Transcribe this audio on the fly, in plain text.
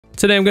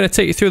Today I'm going to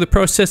take you through the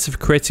process of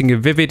creating a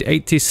vivid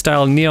 80s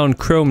style neon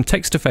chrome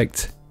text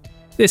effect.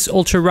 This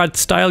ultra rad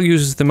style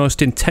uses the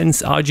most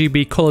intense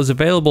RGB colours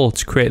available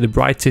to create the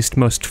brightest,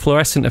 most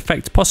fluorescent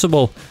effect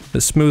possible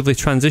that smoothly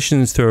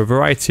transitions through a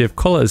variety of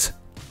colours.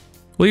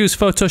 We'll use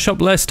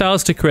Photoshop layer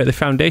styles to create the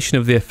foundation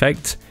of the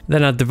effect,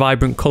 then add the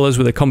vibrant colours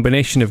with a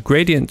combination of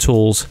gradient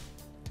tools.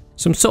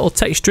 Some subtle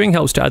texturing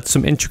helps to add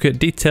some intricate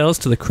details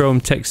to the chrome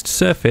text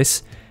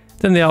surface,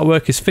 then the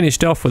artwork is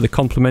finished off with a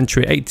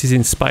complementary 80s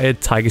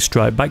inspired tiger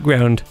stripe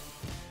background.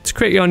 To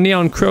create your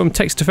neon chrome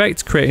text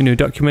effect, create a new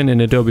document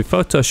in Adobe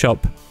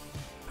Photoshop.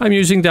 I'm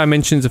using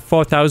dimensions of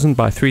 4000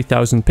 by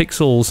 3000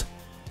 pixels.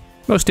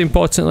 Most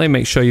importantly,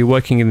 make sure you're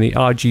working in the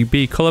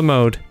RGB colour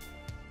mode.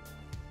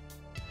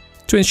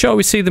 To ensure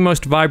we see the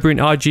most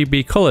vibrant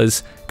RGB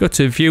colours, go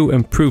to View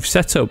and Proof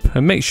Setup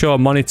and make sure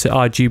Monitor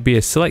RGB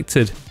is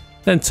selected,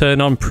 then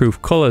turn on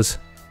Proof Colours.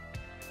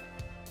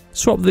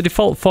 Swap the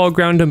default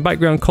foreground and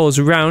background colours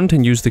around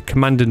and use the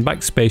Command and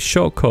Backspace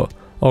shortcut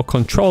or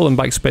Control and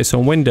Backspace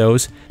on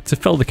Windows to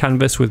fill the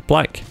canvas with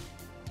black.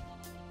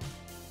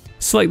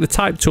 Select the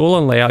Type tool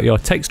and lay out your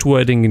text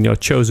wording in your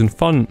chosen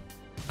font.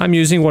 I'm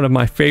using one of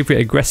my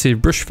favourite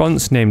aggressive brush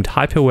fonts named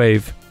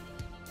Hyperwave.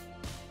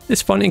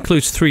 This font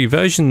includes 3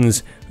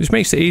 versions, which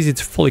makes it easy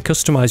to fully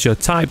customise your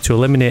type to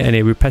eliminate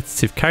any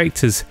repetitive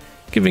characters,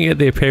 giving it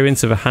the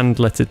appearance of a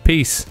hand-lettered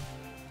piece.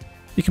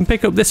 You can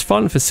pick up this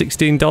font for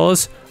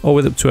 $16 or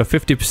with up to a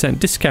 50%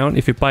 discount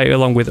if you buy it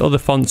along with other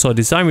fonts or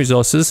design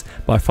resources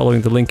by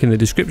following the link in the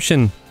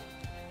description.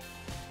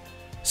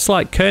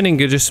 Slight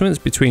kerning adjustments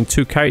between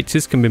 2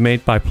 characters can be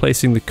made by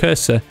placing the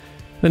cursor,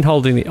 then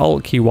holding the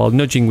Alt key while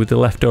nudging with the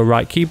left or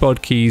right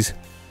keyboard keys.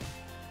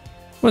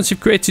 Once you've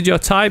created your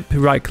type,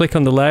 right click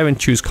on the layer and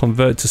choose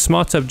Convert to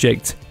Smart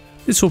Object.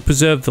 This will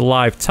preserve the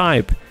live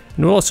type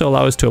and will also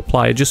allow us to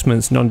apply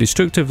adjustments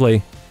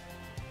non-destructively.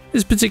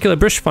 This particular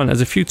brush font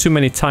has a few too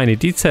many tiny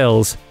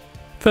details.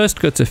 First,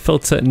 go to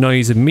Filter,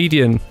 Noise and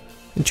Median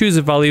and choose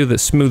a value that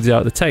smooths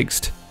out the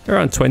text.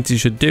 Around 20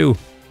 should do.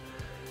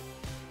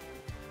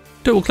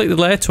 Double click the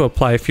layer to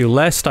apply a few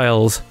layer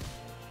styles.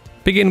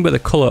 Begin with a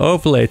colour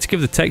overlay to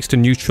give the text a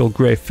neutral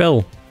grey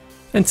fill.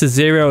 Enter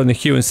 0 in the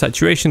hue and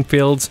saturation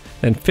fields,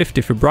 then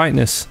 50 for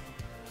brightness.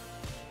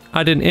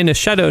 Add an inner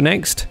shadow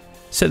next.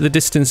 Set the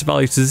distance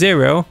value to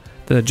 0,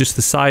 then adjust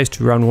the size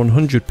to around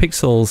 100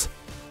 pixels.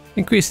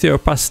 Increase the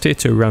opacity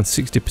to around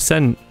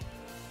 60%.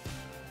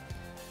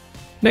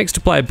 Next,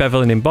 apply a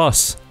bevel and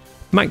emboss.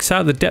 Max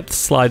out the depth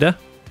slider,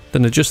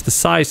 then adjust the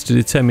size to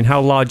determine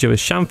how large of a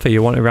chamfer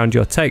you want around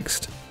your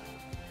text.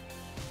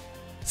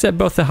 Set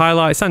both the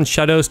highlights and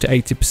shadows to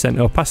 80%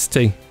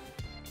 opacity.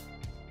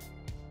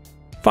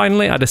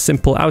 Finally, add a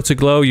simple outer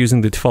glow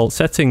using the default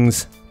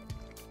settings.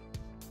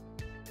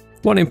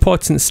 One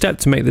important step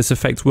to make this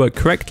effect work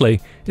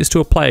correctly is to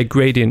apply a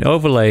gradient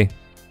overlay.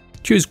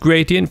 Choose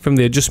Gradient from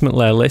the adjustment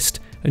layer list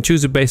and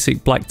choose a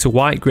basic black to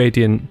white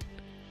gradient.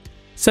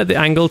 Set the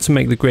angle to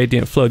make the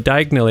gradient flow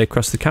diagonally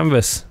across the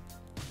canvas.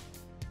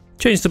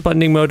 Change the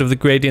blending mode of the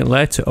gradient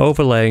layer to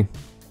Overlay.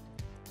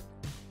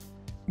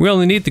 We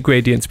only need the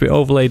gradient to be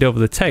overlaid over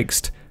the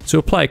text, so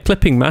apply a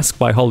clipping mask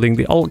by holding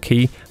the Alt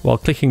key while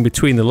clicking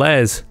between the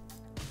layers.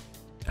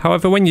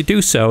 However, when you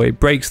do so, it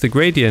breaks the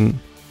gradient.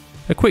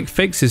 A quick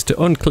fix is to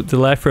unclip the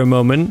layer for a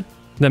moment,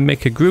 then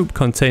make a group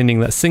containing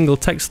that single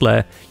text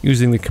layer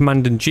using the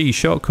Command and G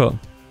shortcut.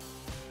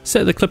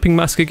 Set the clipping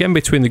mask again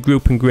between the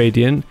group and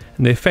gradient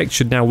and the effect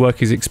should now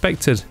work as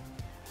expected.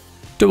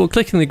 Double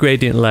clicking the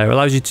gradient layer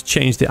allows you to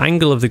change the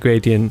angle of the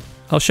gradient.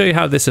 I'll show you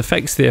how this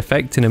affects the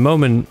effect in a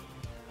moment.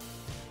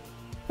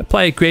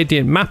 Apply a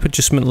gradient map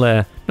adjustment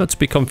layer, not to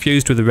be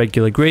confused with a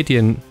regular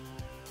gradient.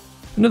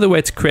 Another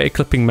way to create a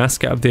clipping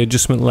mask out of the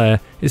adjustment layer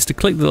is to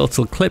click the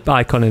little clip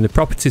icon in the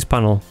properties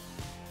panel.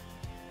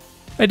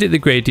 Edit the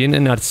gradient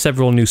and add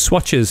several new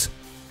swatches.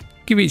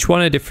 Give each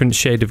one a different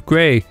shade of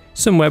grey,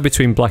 somewhere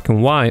between black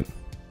and white.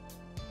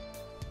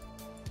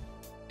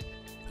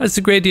 As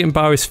the gradient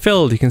bar is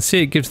filled, you can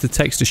see it gives the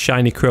text a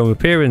shiny chrome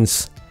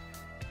appearance.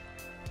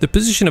 The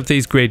position of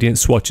these gradient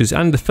swatches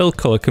and the fill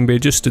colour can be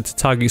adjusted to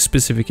target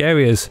specific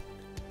areas.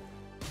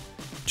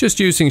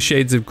 Just using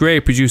shades of grey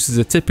produces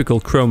a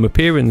typical chrome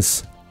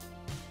appearance.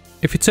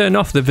 If you turn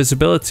off the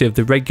visibility of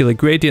the regular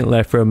gradient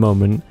layer for a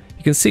moment,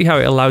 you can see how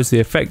it allows the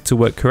effect to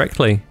work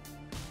correctly.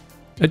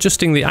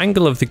 Adjusting the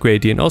angle of the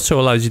gradient also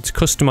allows you to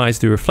customise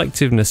the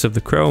reflectiveness of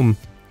the chrome.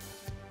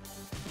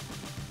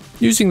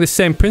 Using the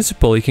same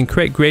principle, you can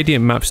create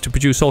gradient maps to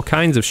produce all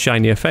kinds of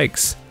shiny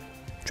effects.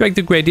 Drag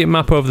the gradient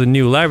map over the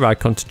new layer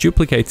icon to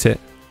duplicate it.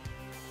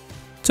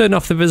 Turn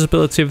off the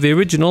visibility of the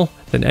original,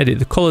 then edit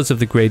the colours of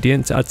the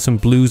gradient to add some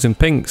blues and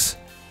pinks.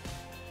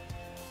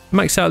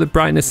 Max out the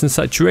brightness and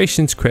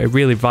saturation to create a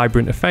really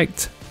vibrant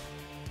effect.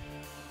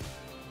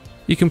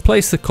 You can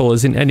place the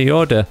colours in any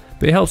order,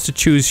 but it helps to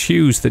choose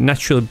hues that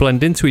naturally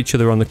blend into each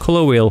other on the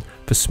colour wheel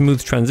for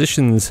smooth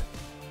transitions.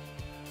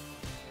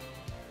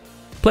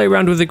 Play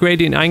around with the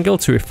gradient angle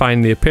to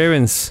refine the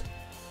appearance.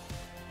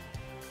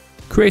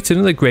 Create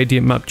another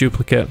gradient map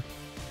duplicate.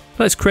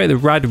 Let's create the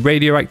rad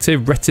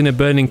radioactive retina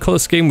burning colour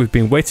scheme we've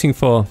been waiting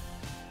for.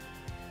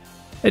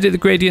 Edit the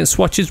gradient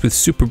swatches with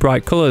super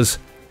bright colours,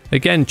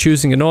 again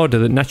choosing an order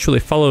that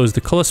naturally follows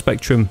the colour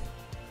spectrum.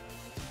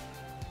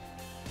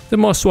 The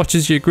more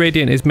swatches your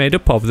gradient is made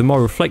up of, the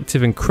more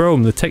reflective and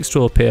chrome the text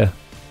will appear.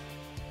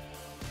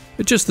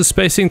 Adjust the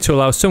spacing to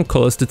allow some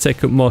colours to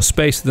take up more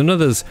space than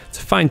others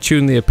to fine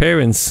tune the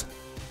appearance.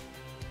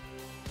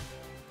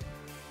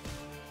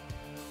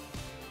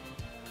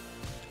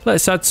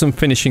 Let's add some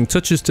finishing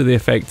touches to the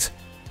effect.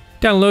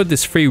 Download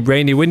this free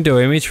rainy window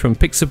image from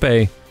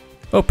Pixabay.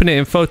 Open it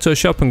in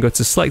Photoshop and go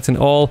to Select and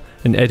All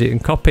and Edit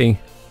and Copy.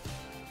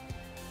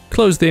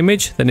 Close the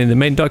image, then in the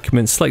main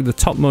document select the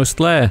topmost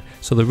layer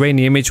so the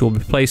rainy image will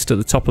be placed at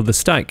the top of the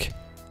stack.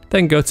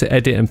 Then go to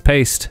Edit and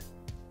Paste.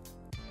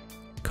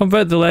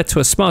 Convert the layer to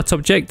a smart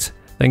object,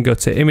 then go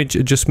to Image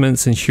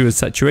Adjustments and Hue and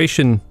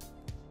Saturation.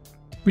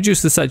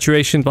 Reduce the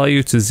saturation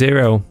value to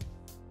 0.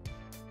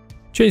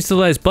 Change the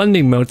layer's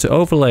blending mode to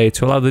Overlay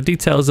to allow the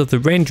details of the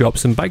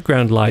raindrops and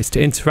background lights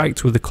to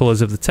interact with the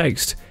colours of the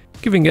text,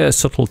 giving it a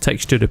subtle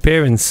textured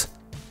appearance.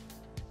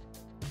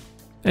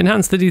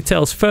 Enhance the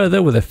details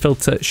further with a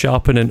filter,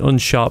 sharpen and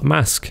unsharp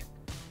mask.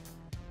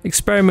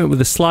 Experiment with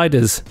the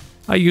sliders.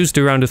 I used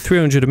around a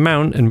 300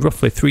 amount and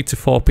roughly 3 to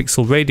 4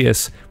 pixel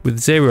radius with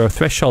 0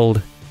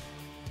 threshold.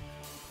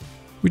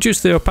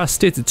 Reduce the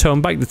opacity to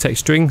tone back the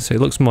texturing so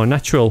it looks more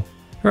natural.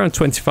 Around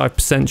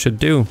 25% should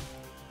do.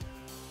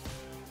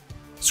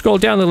 Scroll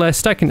down the layer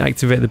stack and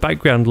activate the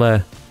background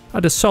layer.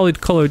 Add a solid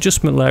colour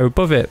adjustment layer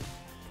above it.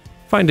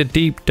 Find a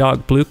deep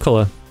dark blue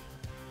colour.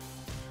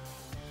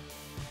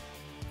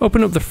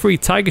 Open up the free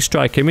tiger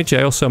strike image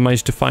I also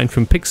managed to find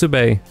from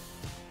Pixabay.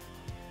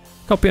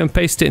 Copy and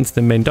paste it into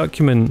the main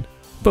document,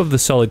 above the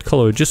solid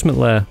colour adjustment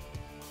layer.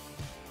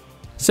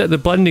 Set the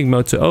blending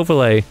mode to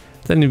Overlay,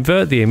 then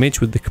invert the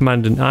image with the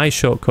Command and I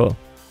shortcut.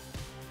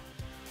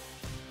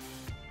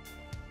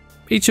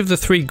 Each of the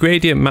 3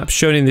 gradient maps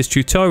shown in this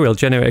tutorial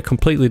generate a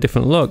completely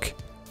different look,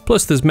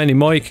 plus there's many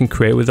more you can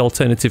create with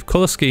alternative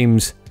colour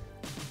schemes.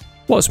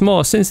 What's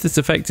more, since this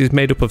effect is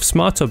made up of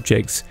smart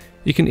objects,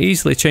 you can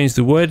easily change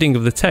the wording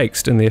of the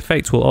text and the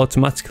effect will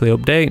automatically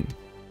update.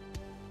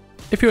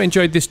 If you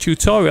enjoyed this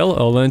tutorial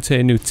or learned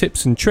any new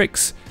tips and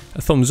tricks,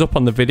 a thumbs up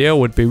on the video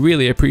would be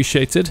really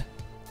appreciated.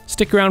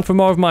 Stick around for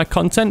more of my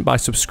content by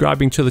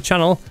subscribing to the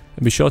channel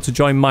and be sure to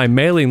join my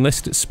mailing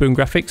list at Spoon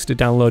Graphics to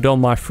download all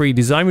my free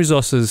design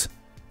resources.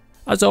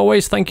 As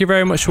always, thank you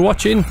very much for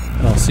watching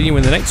and I'll see you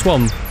in the next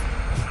one.